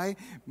too high,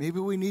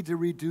 maybe we need to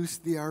reduce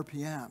the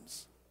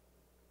RPMs.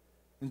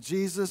 And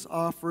Jesus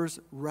offers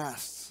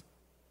rest.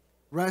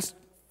 Rest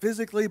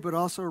physically, but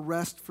also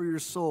rest for your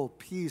soul,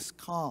 peace,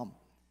 calm.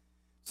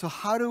 So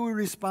how do we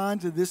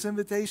respond to this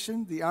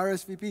invitation, the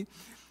RSVP?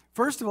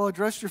 First of all,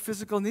 address your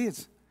physical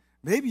needs.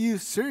 Maybe you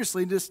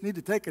seriously just need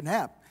to take a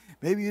nap.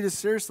 Maybe you just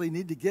seriously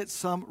need to get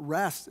some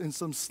rest and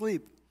some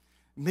sleep.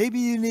 Maybe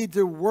you need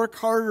to work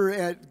harder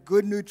at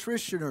good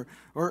nutrition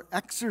or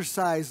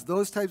exercise,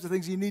 those types of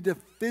things. You need to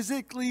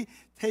physically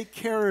take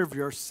care of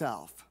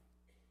yourself.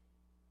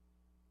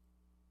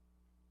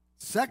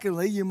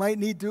 Secondly, you might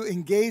need to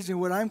engage in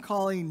what I'm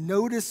calling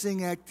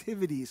noticing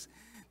activities.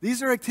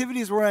 These are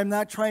activities where I'm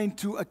not trying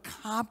to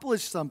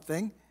accomplish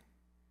something,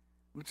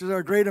 which is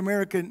our great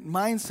American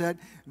mindset.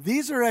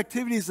 These are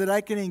activities that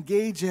I can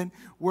engage in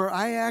where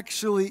I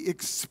actually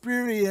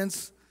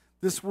experience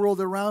this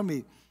world around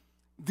me.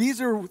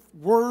 These are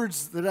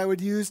words that I would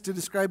use to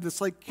describe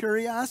this, like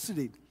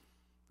curiosity.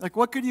 Like,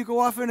 what could you go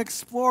off and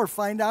explore,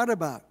 find out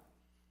about?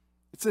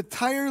 It's an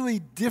entirely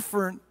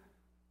different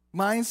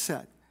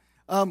mindset.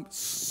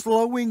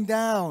 Slowing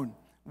down,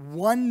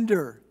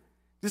 wonder,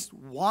 just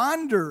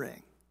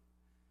wandering.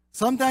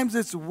 Sometimes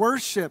it's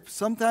worship.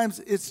 Sometimes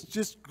it's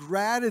just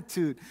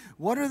gratitude.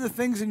 What are the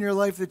things in your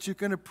life that you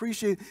can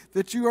appreciate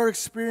that you are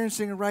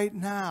experiencing right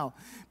now?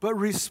 But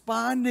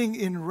responding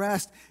in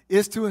rest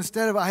is to,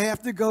 instead of, I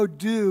have to go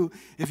do,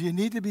 if you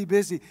need to be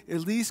busy,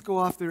 at least go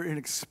off there and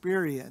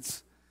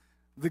experience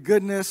the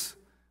goodness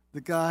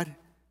that God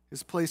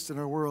has placed in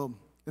our world.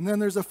 And then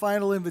there's a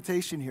final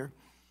invitation here.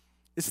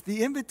 It's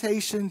the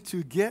invitation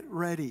to get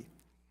ready.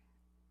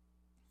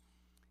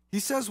 He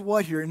says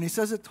what here? And he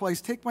says it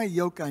twice. Take my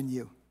yoke on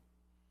you.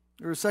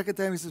 Or a second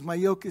time he says, my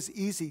yoke is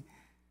easy.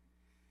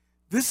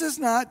 This is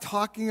not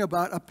talking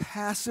about a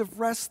passive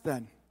rest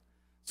then.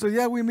 So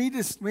yeah, we may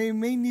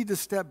need to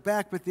step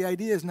back, but the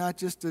idea is not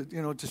just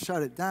to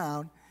shut it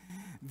down.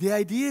 The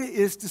idea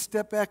is to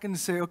step back and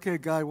say, okay,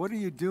 God, what are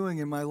you doing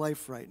in my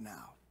life right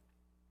now?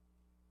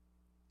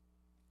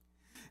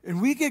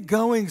 And we get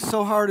going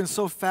so hard and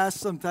so fast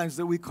sometimes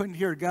that we couldn't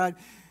hear God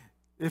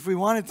if we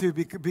wanted to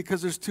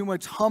because there's too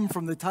much hum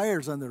from the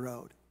tires on the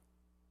road.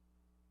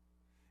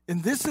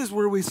 And this is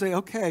where we say,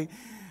 okay,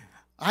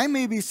 I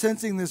may be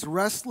sensing this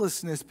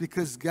restlessness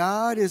because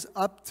God is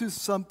up to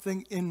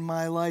something in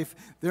my life.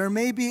 There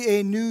may be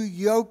a new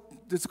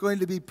yoke that's going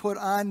to be put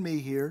on me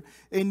here,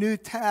 a new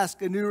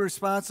task, a new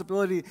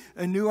responsibility,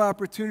 a new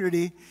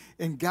opportunity,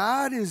 and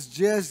God is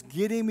just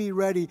getting me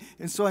ready.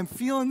 And so I'm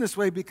feeling this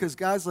way because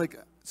God's like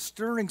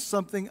stirring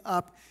something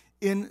up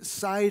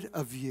inside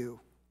of you.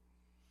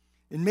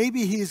 And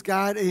maybe he's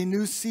got a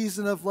new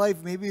season of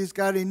life. Maybe he's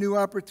got a new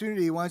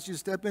opportunity he wants you to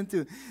step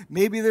into.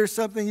 Maybe there's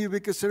something you've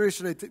been considering,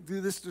 should I do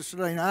this or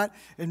should I not?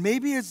 And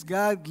maybe it's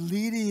God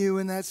leading you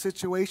in that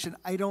situation.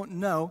 I don't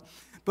know.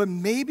 But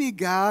maybe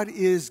God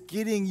is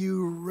getting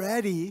you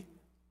ready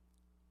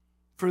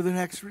for the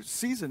next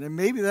season. And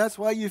maybe that's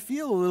why you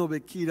feel a little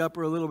bit keyed up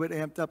or a little bit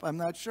amped up. I'm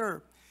not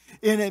sure.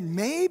 And it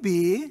may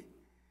be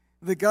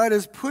that God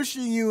is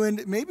pushing you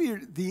in. Maybe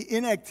the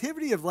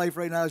inactivity of life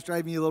right now is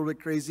driving you a little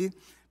bit crazy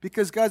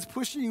because God's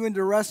pushing you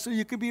into rest so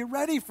you can be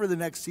ready for the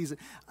next season.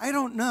 I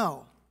don't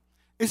know.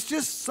 It's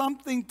just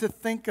something to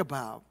think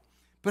about.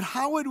 But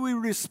how would we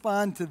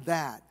respond to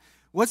that?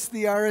 What's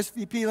the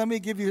RSVP? Let me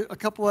give you a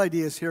couple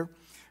ideas here.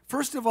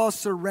 First of all,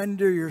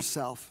 surrender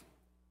yourself.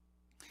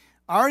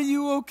 Are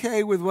you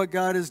okay with what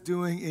God is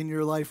doing in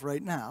your life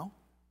right now?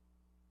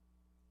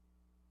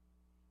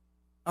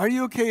 Are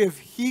you okay if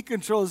he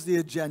controls the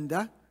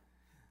agenda?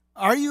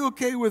 Are you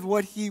okay with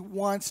what he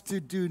wants to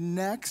do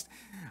next?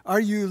 Are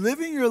you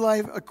living your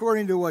life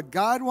according to what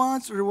God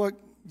wants or what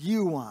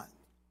you want?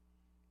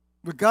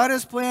 What God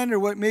has planned or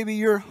what maybe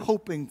you're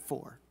hoping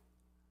for?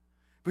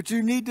 But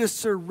you need to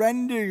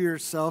surrender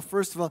yourself,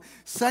 first of all.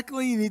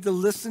 Secondly, you need to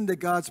listen to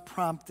God's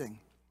prompting.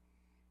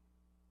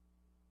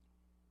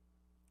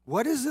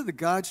 What is it that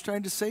God's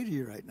trying to say to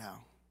you right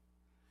now?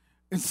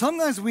 And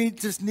sometimes we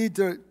just need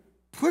to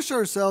push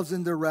ourselves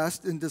into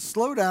rest and to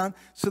slow down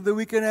so that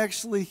we can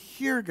actually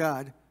hear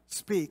God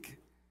speak.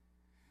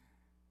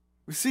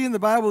 We see in the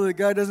Bible that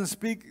God doesn't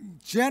speak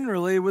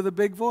generally with a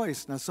big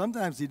voice. Now,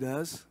 sometimes he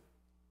does,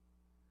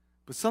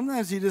 but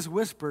sometimes he just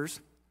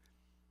whispers.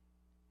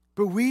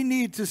 But we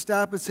need to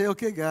stop and say,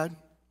 okay, God,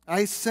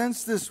 I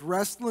sense this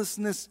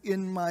restlessness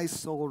in my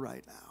soul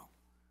right now.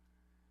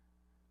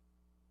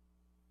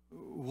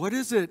 What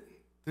is it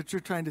that you're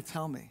trying to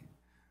tell me?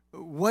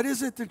 What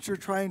is it that you're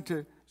trying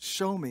to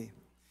show me?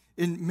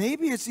 And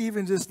maybe it's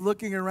even just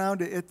looking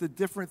around at the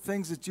different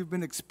things that you've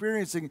been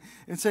experiencing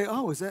and say,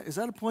 oh, is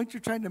that a point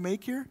you're trying to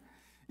make here?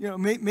 You know,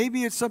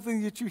 maybe it's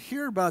something that you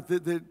hear about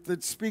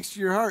that speaks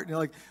to your heart. And you're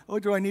like, oh,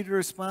 do I need to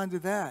respond to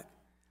that?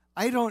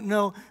 I don't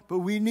know, but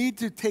we need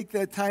to take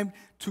that time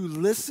to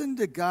listen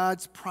to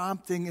God's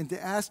prompting and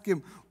to ask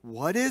him,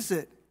 what is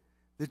it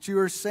that you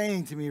are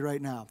saying to me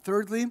right now?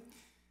 Thirdly,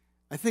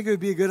 I think it would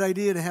be a good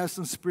idea to have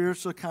some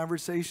spiritual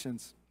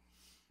conversations.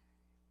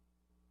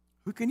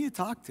 Who can you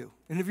talk to?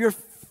 And if you're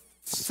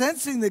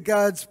sensing that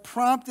God's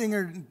prompting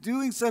or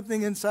doing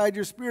something inside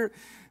your spirit,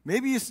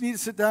 maybe you just need to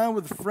sit down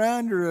with a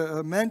friend or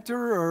a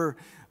mentor or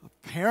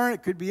a parent.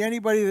 It could be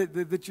anybody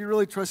that you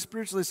really trust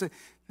spiritually. Say,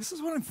 this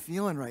is what I'm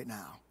feeling right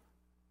now.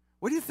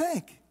 What do you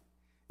think?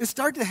 And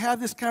start to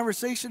have this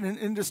conversation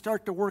and to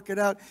start to work it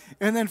out.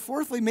 And then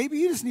fourthly, maybe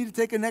you just need to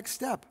take a next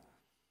step.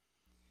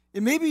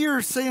 And maybe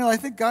you're saying, I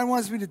think God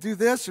wants me to do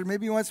this, or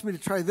maybe he wants me to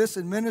try this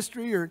in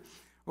ministry,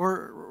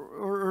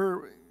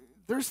 or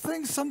there's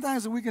things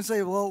sometimes that we can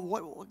say, well,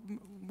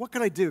 what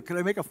can I do? Could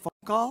I make a phone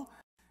call?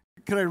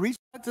 Could I reach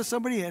out to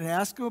somebody and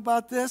ask them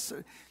about this?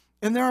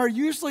 And there are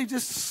usually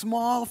just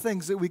small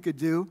things that we could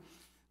do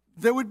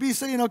that would be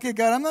saying, okay,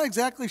 God, I'm not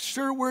exactly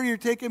sure where you're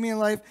taking me in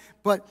life,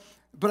 but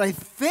I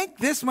think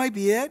this might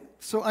be it.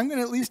 So I'm going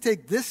to at least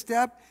take this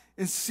step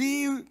and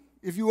see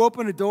if you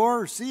open a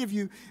door or see if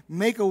you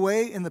make a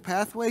way in the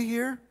pathway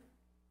here.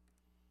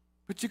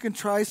 But you can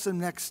try some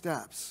next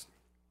steps.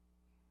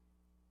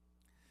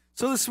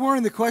 So this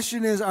morning, the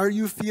question is, are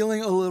you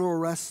feeling a little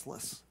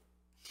restless?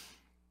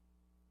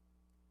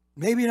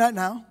 Maybe not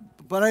now,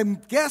 but I'm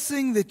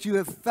guessing that you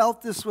have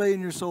felt this way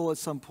in your soul at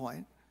some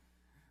point.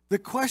 The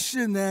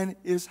question then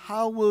is,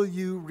 how will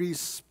you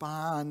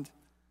respond?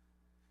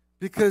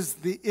 Because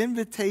the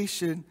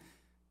invitation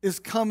is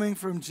coming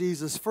from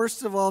Jesus,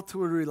 first of all,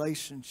 to a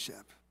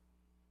relationship.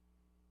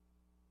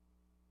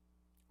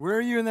 Where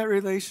are you in that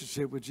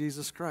relationship with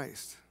Jesus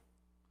Christ?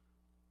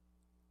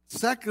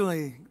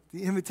 Secondly,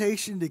 the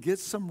invitation to get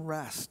some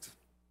rest.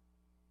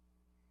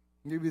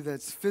 Maybe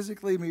that's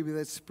physically, maybe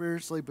that's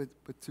spiritually, but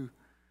to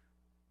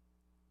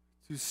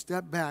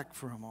step back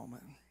for a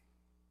moment.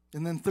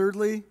 And then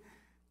thirdly,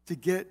 to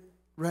get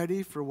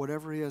ready for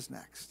whatever he has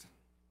next.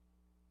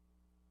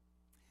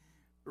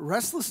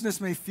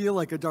 Restlessness may feel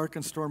like a dark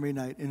and stormy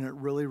night, and it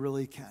really,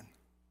 really can.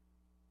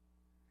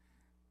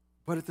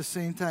 But at the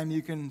same time,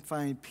 you can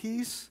find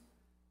peace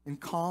and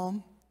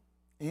calm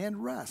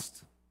and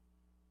rest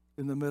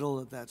in the middle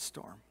of that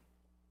storm.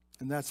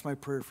 And that's my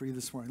prayer for you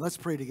this morning. Let's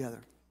pray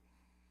together.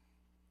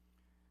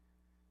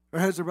 Our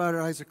heads are bowed,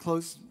 our eyes are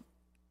closed.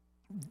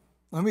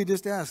 Let me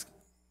just ask,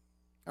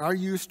 are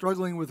you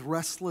struggling with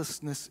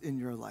restlessness in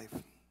your life?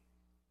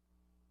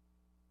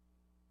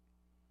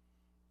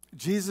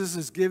 Jesus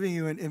is giving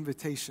you an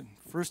invitation,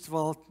 first of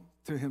all,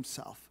 to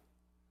himself.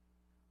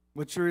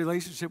 What's your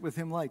relationship with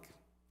him like?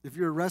 If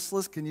you're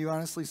restless, can you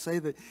honestly say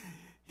that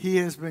he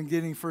has been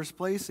getting first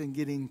place and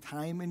getting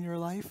time in your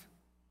life?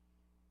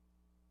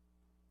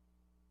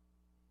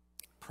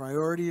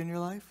 Priority in your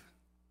life?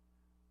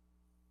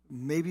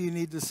 Maybe you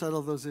need to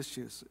settle those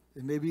issues.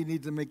 And maybe you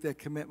need to make that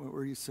commitment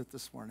where you sit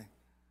this morning.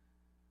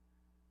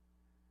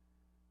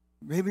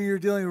 Maybe you're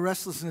dealing with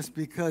restlessness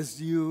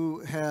because you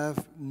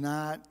have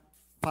not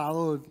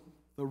followed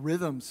the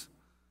rhythms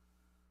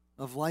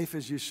of life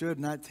as you should,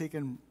 not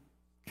taken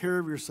care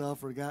of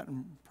yourself or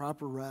gotten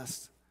proper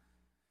rest.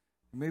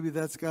 Maybe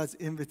that's God's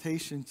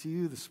invitation to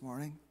you this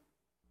morning.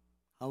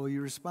 How will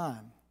you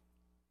respond?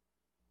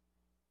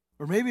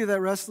 Or maybe that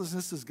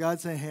restlessness is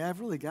God saying, hey, I've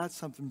really got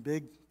something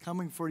big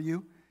coming for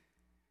you,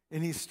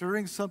 and he's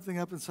stirring something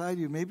up inside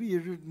you. Maybe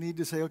you need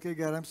to say, okay,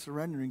 God, I'm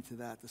surrendering to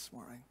that this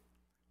morning.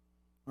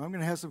 Or I'm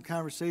going to have some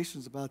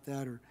conversations about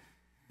that, or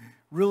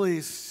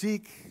really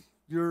seek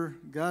your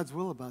God's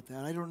will about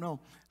that. I don't know.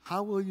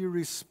 How will you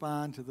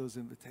respond to those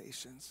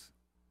invitations?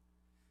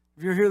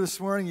 If you're here this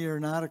morning, you're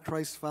not a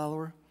Christ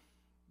follower,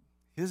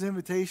 his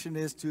invitation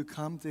is to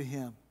come to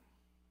him.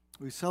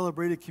 We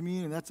celebrated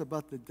communion, and that's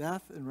about the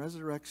death and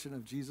resurrection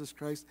of Jesus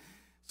Christ,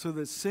 so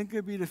that sin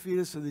could be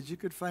defeated, so that you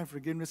could find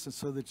forgiveness, and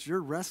so that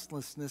your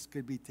restlessness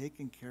could be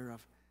taken care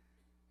of.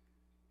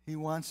 He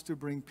wants to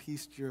bring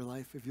peace to your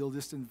life if you'll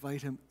just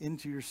invite him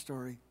into your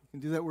story. You can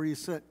do that where you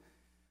sit.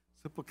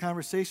 Simple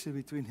conversation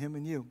between him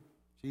and you.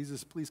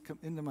 Jesus, please come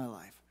into my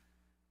life.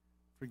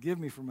 Forgive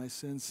me for my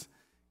sins.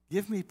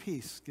 Give me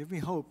peace. Give me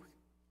hope.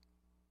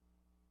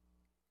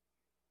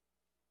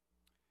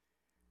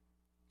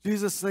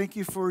 Jesus, thank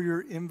you for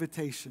your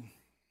invitation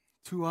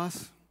to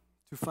us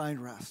to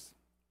find rest.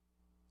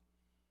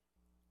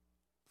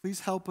 Please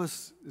help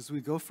us as we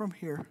go from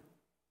here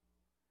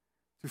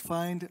to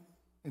find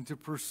and to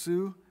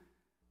pursue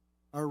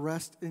our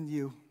rest in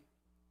you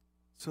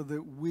so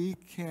that we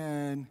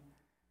can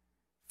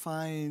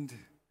find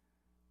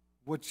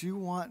what you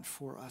want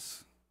for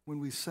us when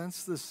we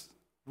sense this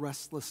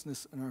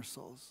restlessness in our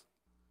souls.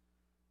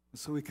 And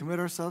so we commit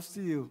ourselves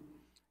to you.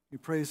 We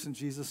praise in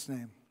Jesus'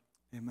 name.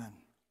 Amen.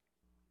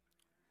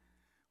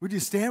 Would you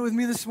stand with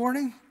me this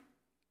morning?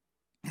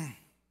 This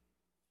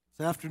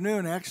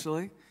afternoon,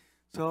 actually.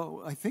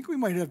 So I think we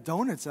might have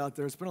donuts out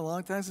there. It's been a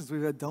long time since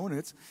we've had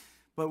donuts,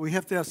 but we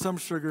have to have some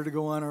sugar to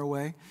go on our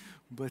way.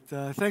 But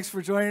thanks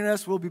for joining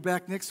us. We'll be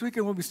back next week,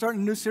 and we'll be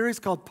starting a new series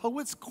called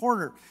Poet's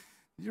Corner.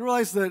 You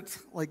realize that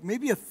like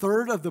maybe a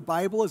third of the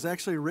Bible is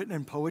actually written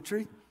in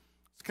poetry?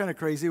 It's kind of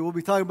crazy. We'll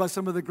be talking about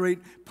some of the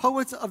great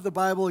poets of the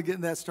Bible and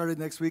getting that started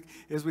next week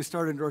as we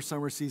start into our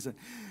summer season.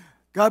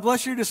 God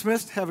bless you.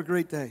 Dismissed. Have a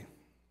great day.